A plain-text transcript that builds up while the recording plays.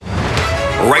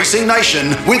Racing Nation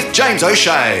with James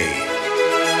O'Shea.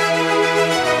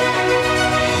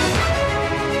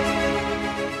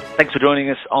 Thanks for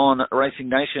joining us on Racing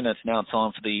Nation. It's now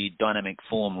time for the Dynamic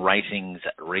Form Ratings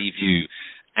review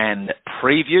and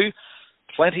preview.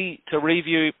 Plenty to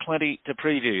review, plenty to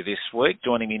preview this week.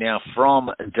 Joining me now from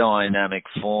Dynamic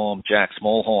Form, Jack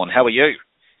Smallhorn. How are you?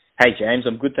 Hey, James.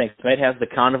 I'm good, thanks, mate. How's the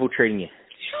carnival treating you?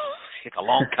 It's a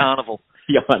long carnival.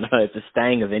 Yeah, I know. It's a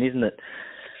staying event, isn't it?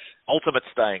 Ultimate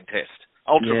staying test.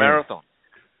 Ultra marathon.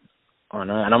 I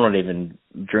know, and I'm not even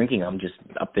drinking. I'm just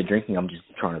up there drinking. I'm just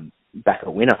trying to back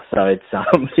a winner. So it's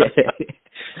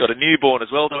Got a newborn as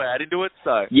well to add into it.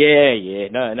 So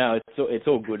no, it's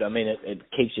all good. I mean, it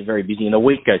keeps you very busy, and the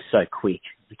week goes so quick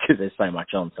because there's so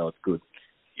much on. So it's good.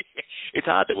 It's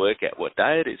hard to work out what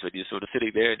day it is when you're sort of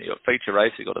sitting there and you've got feature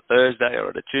racing on a Thursday or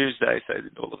on a Tuesday. So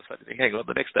all of a sudden you think, hang on,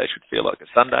 the next day should feel like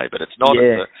a Sunday, but it's not.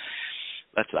 Yeah.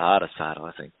 That's the hardest part,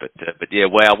 I think. But yeah,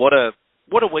 wow, what a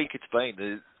week it's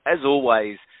been. As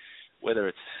always, whether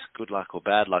it's good luck or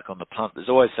bad luck on the punt, there's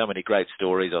always so many great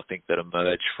stories, I think, that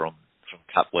emerge from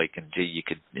Cup Week. And gee, you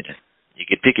could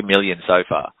pick a million so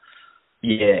far.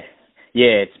 Yeah,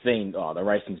 it's been the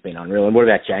racing's been unreal. And what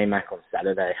about J-Mac on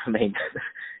Saturday? I mean,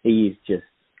 he is just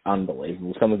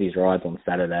unbelievable. Some of his rides on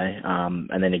Saturday,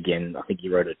 and then again, I think he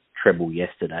rode a treble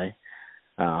yesterday.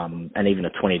 And even a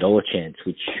 $20 chance,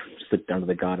 which slipped under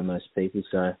the guard of most people.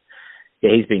 So, yeah,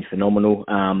 he's been phenomenal.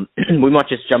 We might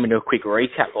just jump into a quick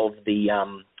recap of the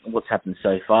what's happened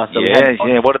so far. So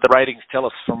what did the ratings tell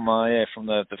us from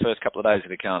the first couple of days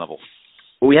of the carnival?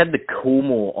 Well, we had the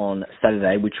Coolmore on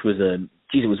Saturday, which was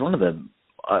it was one of the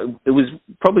it was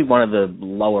probably one of the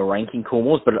lower ranking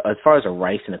Coolmores, but as far as a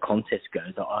race and a contest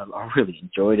goes, I really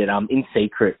enjoyed it. In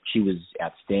Secret, she was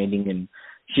outstanding, and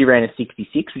she ran a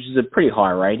 66, which is a pretty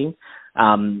high rating,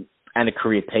 and a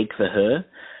career peak for her.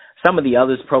 Some of the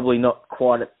others probably not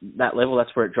quite at that level.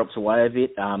 That's where it drops away a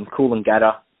bit.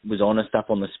 Coolangatta was honest up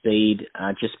on the speed,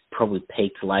 just probably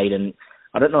peaked late, and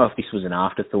I don't know if this was an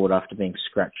afterthought after being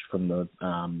scratched from the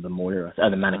Moira,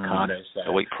 the Manikato. So.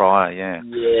 A week prior, yeah.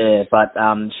 Yeah, but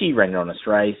she ran an honest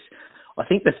race. I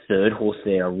think the third horse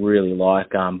there I really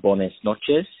like, Bones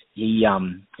Noches. He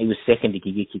was second to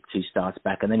Giga Kick 2 starts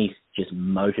back, and then he's just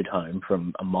motored home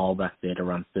from a mile back there to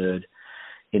run third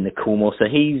in the Coolmore. So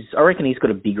I reckon he's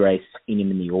got a big race in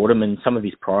him in the autumn, and some of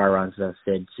his prior runs, as I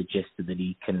said, suggested that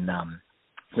he can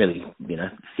really,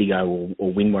 Figo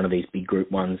or win one of these big group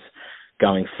ones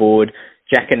going forward.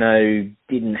 Jacquinot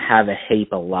didn't have a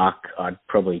heap of luck. I'd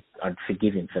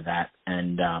forgive him for that,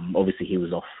 and obviously he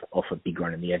was off a big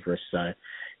run in the Everest, so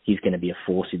he's going to be a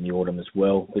force in the autumn as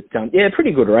well. But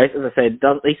pretty good race. As I said,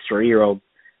 these 3-year-olds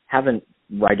haven't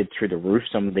rated through the roof,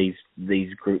 some of these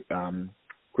group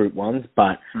ones,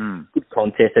 but good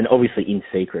contest. And obviously in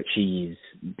Secret, she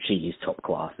is top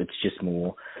class. It's just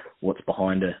more what's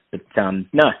behind her. But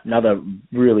another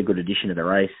really good addition to the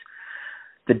race.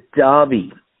 The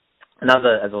Derby,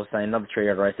 another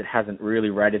 3-year-old race that hasn't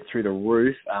really rated through the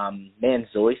roof. Man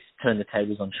Zoyce turned the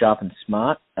tables on Sharp and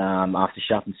Smart after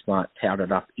Sharp and Smart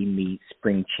touted up in the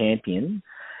Spring Champion.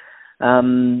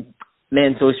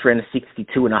 Man Zoyce ran a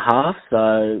 62.5,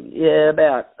 so yeah,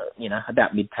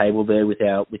 about mid-table there with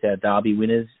our Derby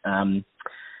winners. I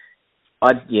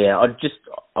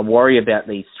worry about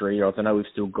these 3-year-olds. I know we've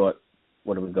still got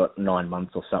 9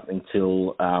 months or something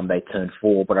till they turn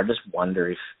 4, but I just wonder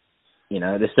if,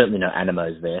 there's certainly no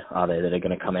Animos there, are there, that are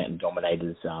going to come out and dominate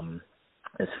as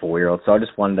 4-year-olds. So I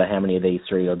just wonder how many of these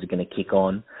 3-year-olds are going to kick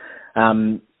on.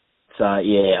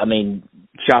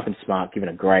 Sharp and Smart given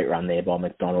a great run there by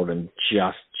McDonald and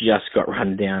just got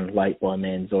run down late by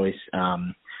Man Zoyce.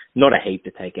 Not a heap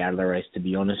to take out of the race, to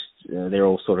be honest. They're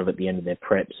all sort of at the end of their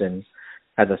preps, and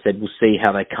as I said, we'll see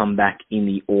how they come back in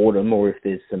the autumn, or if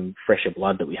there's some fresher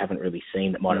blood that we haven't really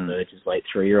seen that might emerge as late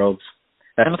 3-year-olds.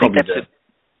 So I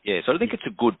think it's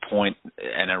a good point,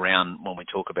 and around when we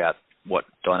talk about what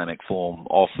Dynamic Form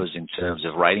offers in terms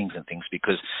of ratings and things,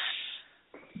 because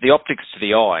the optics to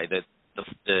the eye,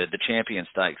 the Champion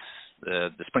Stakes,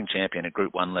 the Spring Champion at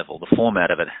Group 1 level, the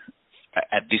format of it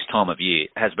at this time of year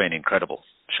has been incredible.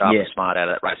 Sharp and Smart out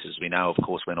of that race, as we know, of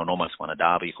course, almost won a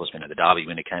Derby. Of course, we know the Derby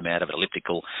winner came out of it.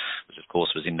 Elliptical, which of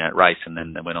course was in that race, and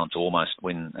then they went on to almost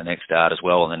win an X-Start as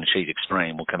well. And then She's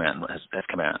Extreme will come out and has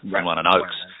come out and won an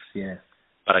Oaks. Yeah.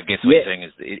 But I guess what you're saying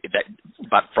is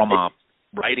but from a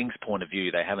ratings point of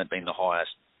view, they haven't been the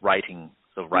highest rating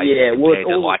compared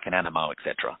to like an Animo,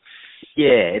 etc.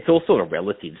 Yeah, it's all sort of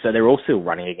relative. So they're all still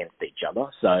running against each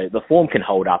other. So the form can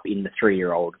hold up in the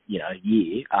 3-year-old,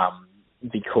 year,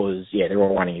 because they're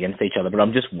all running against each other. But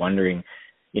I'm just wondering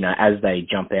as they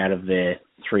jump out of their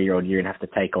 3-year-old year and have to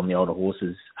take on the older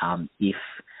horses,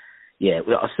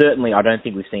 certainly I don't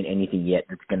think we've seen anything yet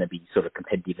that's going to be sort of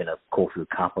competitive in a Caulfield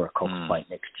Cup or a Cox Plate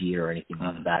next year or anything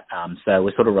like that. So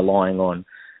we're sort of relying on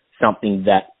something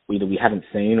that either we haven't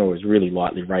seen or is really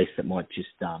lightly raced that might just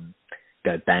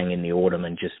go bang in the autumn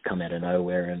and just come out of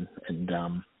nowhere and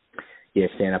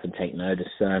stand up and take notice.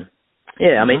 So,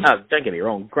 I mean, don't get me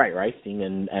wrong, great racing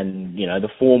and the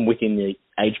form within the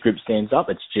age group stands up.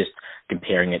 It's just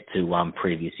comparing it to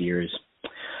previous years.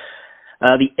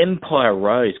 The Empire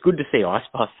Rose. Good to see Ice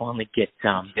Path finally get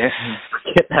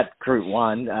that Group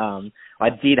 1. I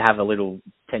did have a little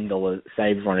 $10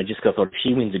 save on it just because I thought if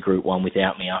she wins a Group 1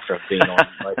 without me after I've been on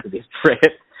most of this prep.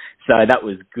 So that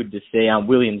was good to see.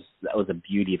 Williams, that was a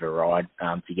beauty of a ride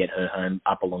to get her home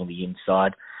up along the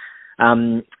inside.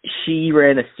 She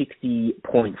ran a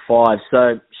 60.5,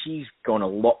 so she's gone a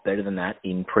lot better than that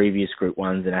in previous Group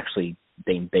 1s and actually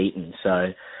been beaten.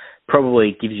 So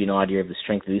probably gives you an idea of the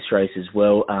strength of this race as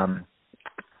well.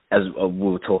 As we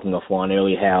were talking offline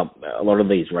earlier, how a lot of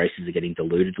these races are getting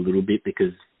diluted a little bit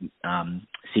because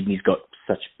Sydney's got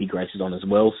such big races on as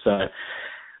well. So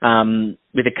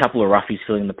with a couple of roughies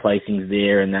filling the placings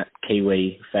there and that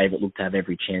Kiwi favourite looked to have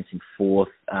every chance in fourth.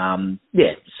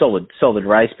 Solid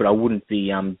race, but I wouldn't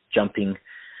be jumping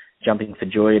for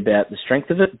joy about the strength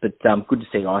of it. But good to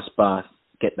see Ice Bath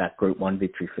get that Group 1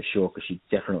 victory for sure because she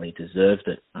definitely deserved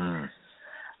it.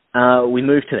 We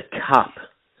moved to the Cup.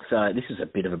 So this is a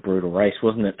bit of a brutal race,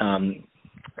 wasn't it?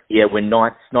 When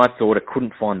Knight's Order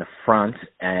couldn't find the front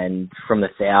and from the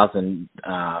 1,000,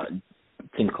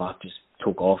 Tim Clark just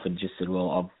took off and just said,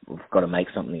 well, I've got to make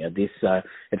something of this. So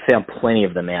it found plenty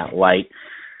of them out late.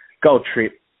 Gold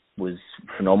Trip was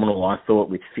phenomenal, I thought,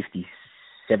 with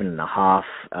 57.5.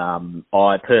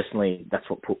 I personally, that's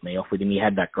what put me off with him. He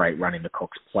had that great run in the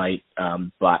Cox Plate,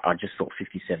 but I just thought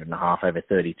 57.5 over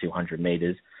 3,200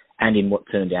 metres. And in what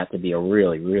turned out to be a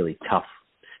really, really tough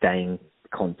staying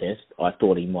contest, I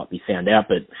thought he might be found out,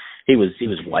 but he was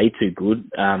way too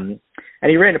good. And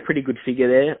he ran a pretty good figure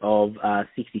there of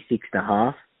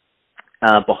 66.5.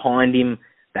 Behind him,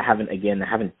 they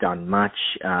haven't done much.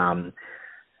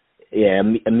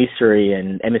 Emissary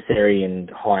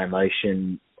and High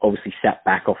Emotion obviously sat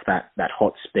back off that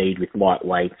hot speed with light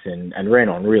weights and ran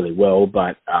on really well,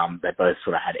 but they both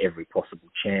sort of had every possible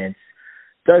chance.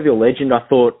 Deauville Legend, I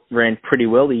thought, ran pretty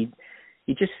well. He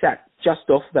just sat just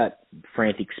off that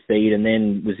frantic speed and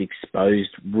then was exposed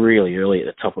really early at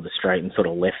the top of the straight and sort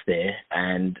of left there.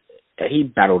 And he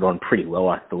battled on pretty well,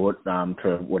 I thought,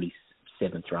 for his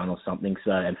 7th run or something,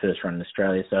 and first run in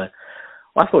Australia. So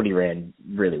I thought he ran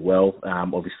really well.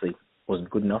 Obviously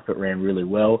wasn't good enough, but ran really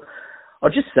well.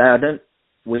 I'll just say,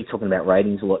 we're talking about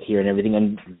ratings a lot here and everything,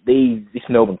 and this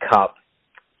Melbourne Cup,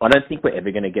 I don't think we're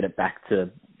ever going to get it back to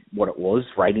what it was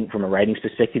from a ratings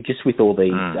perspective, just with all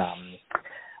these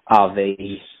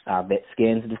RV vet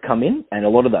scans that have come in. And a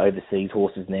lot of the overseas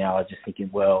horses now are just thinking,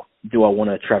 well, do I want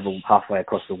to travel halfway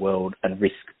across the world and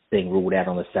risk being ruled out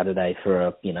on a Saturday for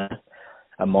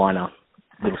a minor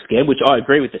little scan, which I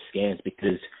agree with the scans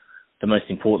because the most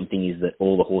important thing is that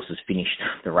all the horses finished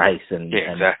the race and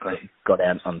got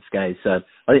out unscathed. So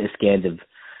I think the scans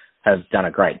have done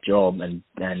a great job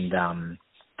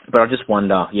but I just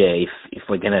wonder, if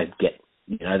we're going to get,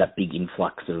 that big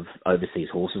influx of overseas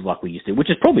horses like we used to, which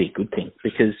is probably a good thing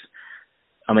because,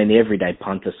 I mean, the everyday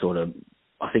punter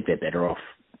I think they're better off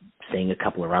seeing a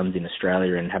couple of runs in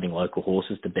Australia and having local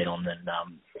horses to bet on than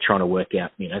trying to work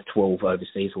out, 12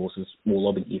 overseas horses more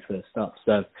lobbing here first up.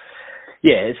 So,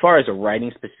 as far as a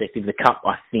ratings perspective, the Cup,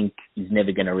 I think, is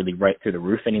never going to really rate through the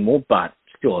roof anymore, but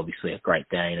still obviously a great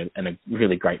day and a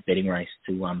really great betting race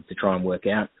to try and work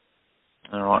out.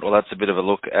 All right, well, that's a bit of a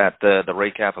look at the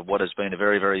recap of what has been a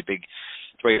very, very big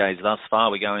 3 days thus far.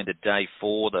 We go into day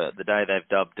 4, the day they've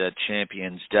dubbed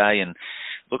Champions Day. And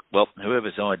look, well,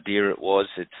 whoever's idea it was,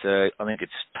 I think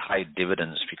it's paid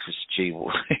dividends because, gee,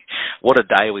 what a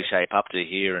day we shape up to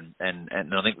here. And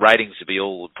I think ratings would be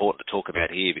all important to talk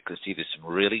about here because, gee, there's some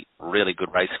really, really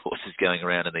good racehorses going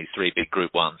around in these 3 big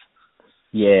Group 1s.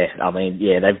 Yeah, I mean,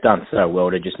 they've done so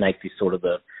well to just make this sort of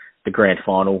the grand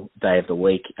final day of the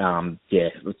week. Some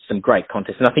great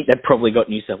contests. And I think they've probably got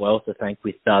New South Wales to thank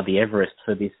with the Everest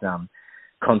for this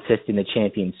contest in the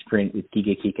champion sprint with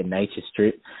Giga Kick and Nature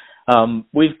Strip.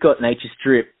 We've got Nature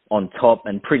Strip on top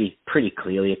and pretty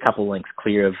clearly a couple lengths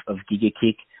clear of Giga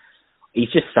Kick.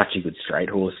 He's just such a good straight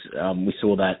horse. We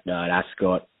saw that at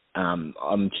Ascot.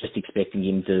 I'm just expecting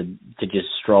him to just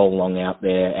stroll along out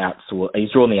there.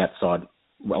 He's drawn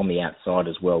on the outside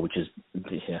as well, which is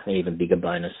an even bigger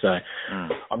bonus. So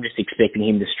I'm just expecting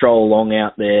him to stroll along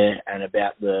out there and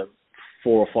about the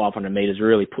 400 or 500 metres,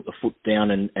 really put the foot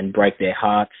down and break their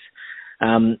hearts.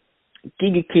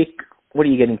 Giga Kick, what are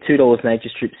you getting? $2 Nature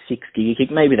Strip, 6 Giga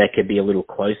Kick. Maybe they could be a little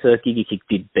closer. Giga Kick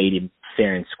did beat him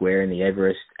fair and square in the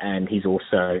Everest, and he's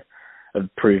also a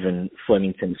proven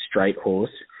Flemington straight horse.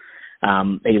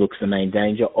 He looks the main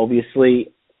danger.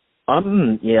 Obviously,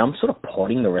 I'm sort of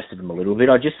potting the rest of them a little bit.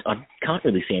 I can't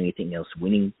really see anything else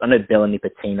winning. I know Bella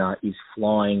Nipotina is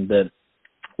flying, but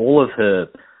all of her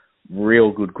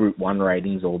real good Group 1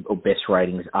 ratings or best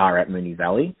ratings are at Moonee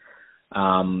Valley.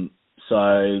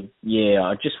 So yeah,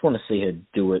 I just want to see her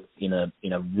do it in a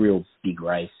real big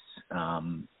race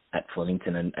at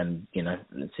Flemington and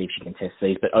see if she can test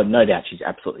these. But no doubt she's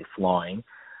absolutely flying.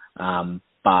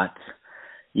 But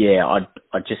yeah,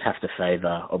 I just have to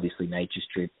favour obviously Nature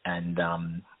Strip and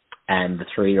the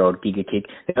 3-year-old Giga Kick.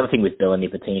 The other thing with Bella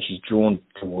Nipotina, she's drawn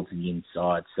towards the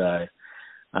inside, so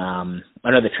I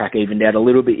know the track evened out a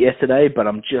little bit yesterday, but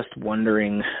I'm just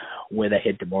wondering where they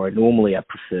head tomorrow. Normally, I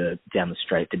prefer down the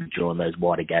straight to be drawing those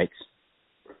wider gates.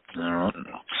 All right.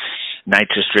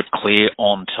 Nature Strip clear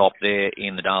on top there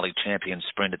in the Darley Champions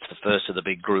Sprint. It's the first of the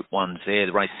big Group 1s there.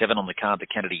 The race 7 on the card, the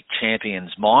Kennedy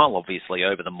Champions Mile, obviously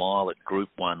over the mile at Group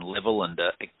 1 level. And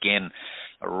again,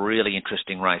 a really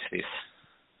interesting race this.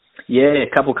 Yeah,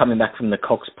 a couple coming back from the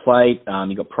Cox Plate.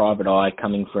 You got Private Eye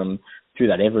coming through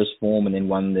that Everest form and then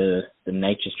won the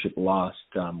Nature Strip last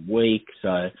week.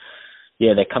 So,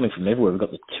 yeah, they're coming from everywhere. We've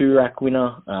got the Toorak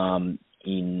winner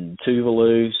in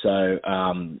Tuvalu. So,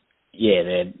 yeah,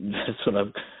 they're sort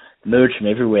of merged from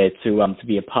everywhere to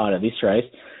be a part of this race.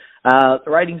 The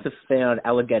ratings have found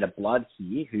Alligator Blood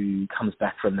here, who comes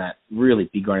back from that really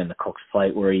big run in the Cox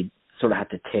Plate where he sort of had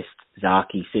to test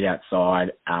Zaki, sit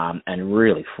outside, and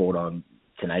really fought on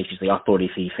tenaciously. I thought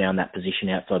if he found that position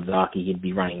outside Zaki, he'd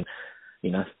be running,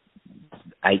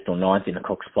 8th or 9th in the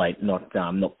Cox Plate, not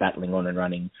battling on and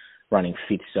running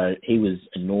fifth. So he was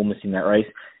enormous in that race.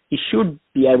 He should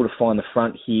be able to find the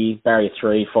front here, barrier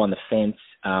 3, find the fence.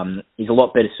 He's a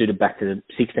lot better suited back to the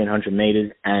 1,600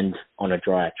 metres and on a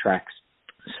drier tracks.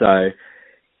 So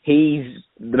the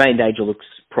main danger looks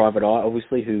Private Eye,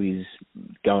 obviously, who is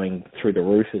going through the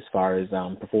roof as far as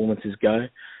performances go.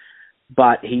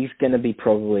 But he's going to be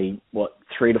probably,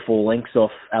 3 to 4 lengths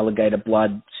off Alligator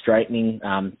Blood straightening.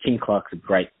 Tim Clark's a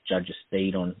great judge of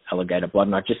speed on Alligator Blood,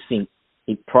 and I just think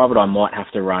Private Eye might have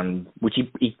to run, which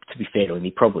he, to be fair to him,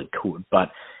 he probably could, but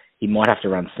he might have to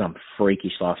run some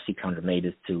freakish last 600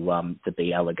 metres to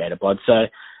beat Alligator Blood. So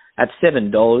at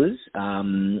 $7,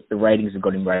 the ratings have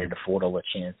got him rated a $4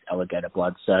 chance, Alligator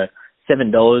Blood. So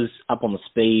 $7 up on the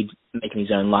speed, making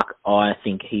his own luck. I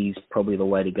think he's probably the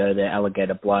way to go there,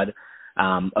 Alligator Blood,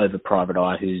 over Private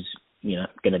Eye, who's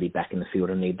going to be back in the field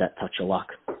and need that touch of luck.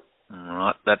 All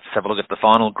right, let's have a look at the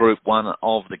final Group 1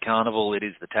 of the Carnival. It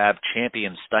is the TAB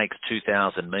Champion Stakes,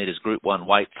 2,000 metres, Group 1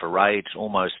 weight for age,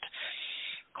 almost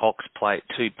Cox Plate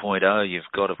 2.0. You've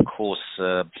got, of course,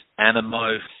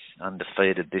 Animo,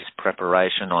 undefeated this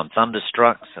preparation on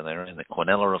Thunderstruck. So they're in the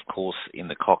Quinella, of course, in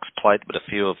the Cox Plate, but a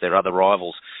few of their other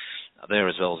rivals are there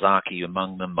as well. Zaki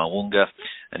among them, Moonga.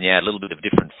 And, yeah, a little bit of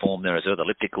different form there as well. The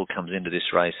Elliptical comes into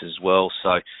this race as well.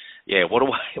 So, yeah, what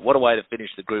a way to finish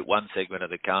the Group 1 segment of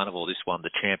the Carnival. This one,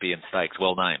 the Champion Stakes,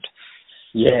 well named.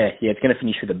 Yeah, it's going to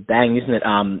finish with a bang, isn't it?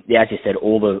 As you said,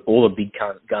 all the big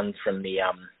guns from the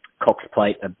Cox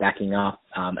Plate are backing up,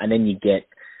 and then you get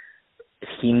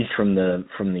Hinge from the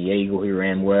Eagle, who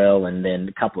ran well, and then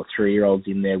a couple of 3-year-olds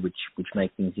in there, which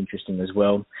make things interesting as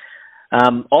well. As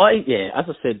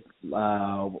I said,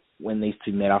 when these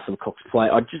two met after the Cox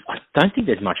Plate, I don't think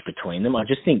there's much between them. I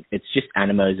just think it's just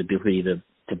Animo's ability to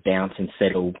bounce and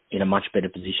settle in a much better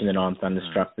position than I'm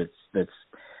Thunderstruck. That's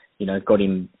got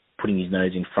him putting his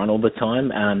nose in front all the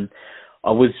time.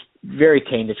 I was very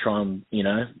keen to try and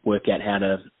work out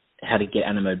how to get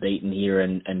Animo beaten here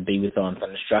and be with I'm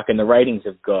Thunderstruck. And the ratings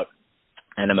have got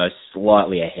Animo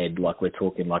slightly ahead, like we're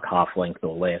talking like half length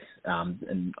or less,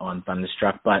 and I'm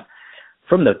Thunderstruck. But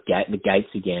from the gates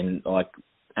again, like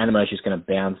Animo's just going to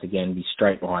bounce again, be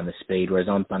straight behind the speed, whereas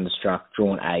I'm Thunderstruck,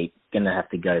 drawn 8, going to have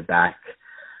to go back,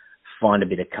 find a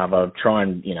bit of cover, try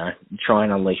and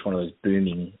unleash one of those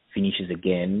booming finishes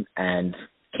again. And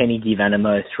can he give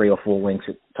Animo 3 or 4 lengths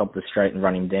at the top of the straight and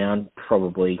run him down?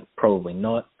 Probably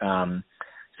not.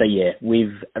 So yeah,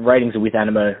 ratings are with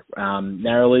Animo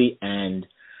narrowly, and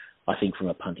I think from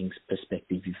a punting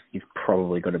perspective, you've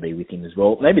probably got to be with him as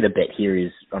well. Maybe the bet here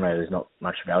is, I know there's not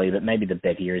much value, but maybe the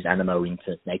bet here is Animo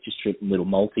into Nature Strip, little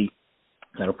multi.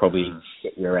 That'll probably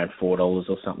get you around $4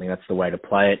 or something. That's the way to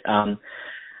play it.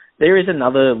 There is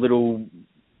another little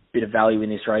bit of value in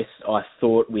this race, I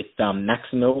thought, with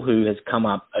Maximal, who has come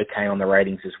up okay on the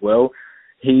ratings as well.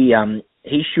 He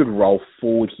he should roll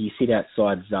forward here, sit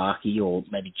outside Zaki or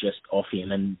maybe just off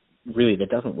him, and really there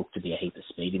doesn't look to be a heap of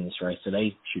speed in this race, so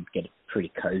they should get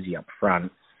pretty cosy up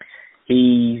front.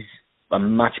 He's a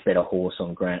much better horse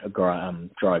on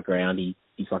dry ground.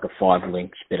 He's like a 5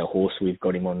 lengths better horse. We've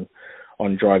got him on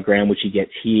dry ground, which he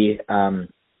gets here. And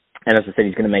as I said,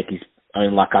 he's going to make his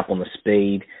own luck up on the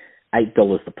speed. $8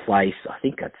 the place. I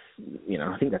think that's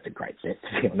a great bet,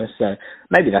 to be honest. So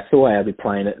maybe that's the way I'll be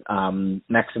playing it.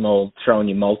 Maximal, throwing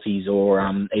your multis or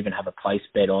even have a place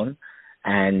bet on.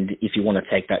 And if you want to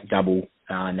take that double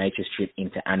nature strip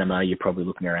into Anima, you're probably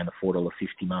looking around the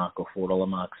 $4.50 mark or $4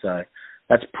 mark. So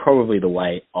that's probably the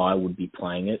way I would be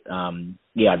playing it.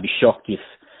 I'd be shocked if,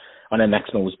 I know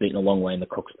Maximal was beaten a long way in the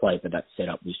Cox Plate, but that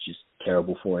setup was just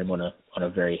terrible for him on a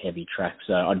very heavy track.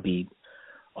 So I'd be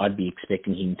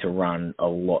expecting him to run a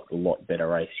lot better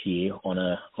race here on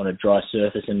a dry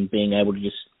surface and being able to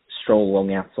just stroll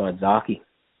along outside Zaki.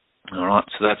 All right,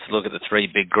 so let's look at the 3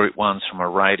 big Group 1s from a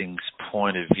ratings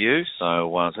point of view.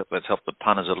 So let's help the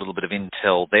punters a little bit of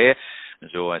intel there.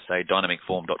 As we always say,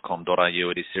 dynamicform.com.au,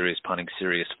 it is serious punting,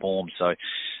 serious form. So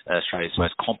Australia's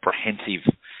most comprehensive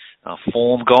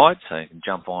form guide. So you can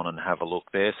jump on and have a look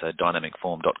there. So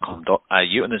dynamicform.com.au.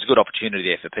 And there's a good opportunity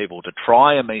there for people to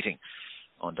try a meeting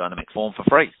on Dynamic Form for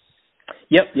free.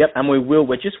 Yep, and we will.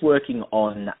 We're just working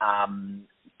on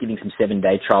getting some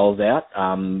 7-day trials out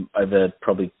over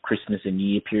probably Christmas and New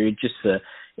Year period, just for,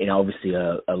 obviously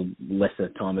a lesser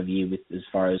time of year with as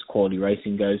far as quality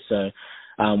racing goes. So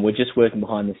we're just working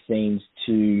behind the scenes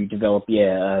to develop,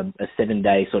 a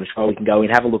 7-day sort of trial. We can go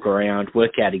in, have a look around,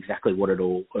 work out exactly what it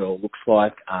all looks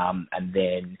like, and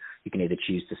then you can either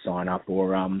choose to sign up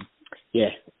or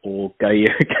go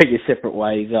your separate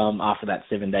ways after that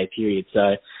 7-day period.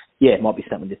 So it might be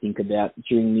something to think about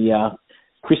during the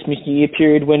Christmas, New Year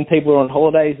period when people are on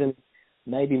holidays and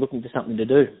maybe looking for something to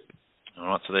do. All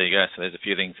right, so there you go. So there's a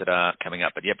few things that are coming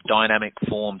up. But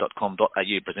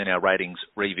dynamicform.com.au, present our ratings,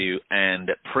 review and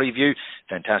preview.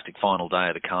 Fantastic final day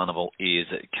of the carnival is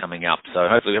coming up. So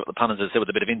hopefully we've got the punters, as I said, with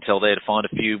a bit of intel there to find a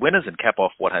few winners and cap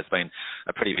off what has been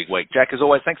a pretty big week. Jack, as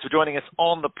always, thanks for joining us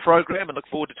on the program and look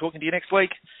forward to talking to you next week.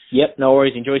 Yep, no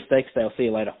worries. Enjoy Stakes Day. I'll see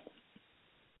you later.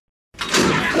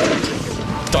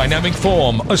 Dynamic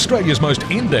Form, Australia's most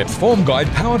in-depth form guide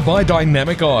powered by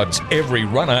Dynamic Odds. Every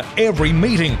runner, every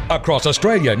meeting, across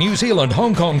Australia, New Zealand,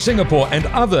 Hong Kong, Singapore and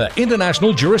other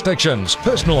international jurisdictions.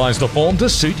 Personalise the form to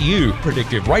suit you.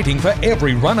 Predictive rating for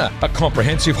every runner. A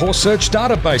comprehensive horse search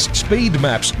database, speed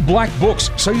maps, black books,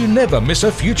 so you never miss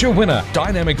a future winner.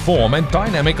 Dynamic Form and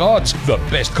Dynamic Odds, the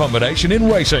best combination in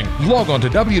racing. Log on to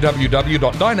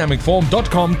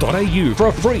www.dynamicform.com.au for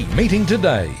a free meeting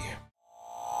today.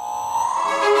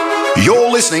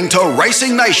 You're listening to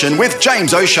Racing Nation with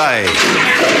James O'Shea.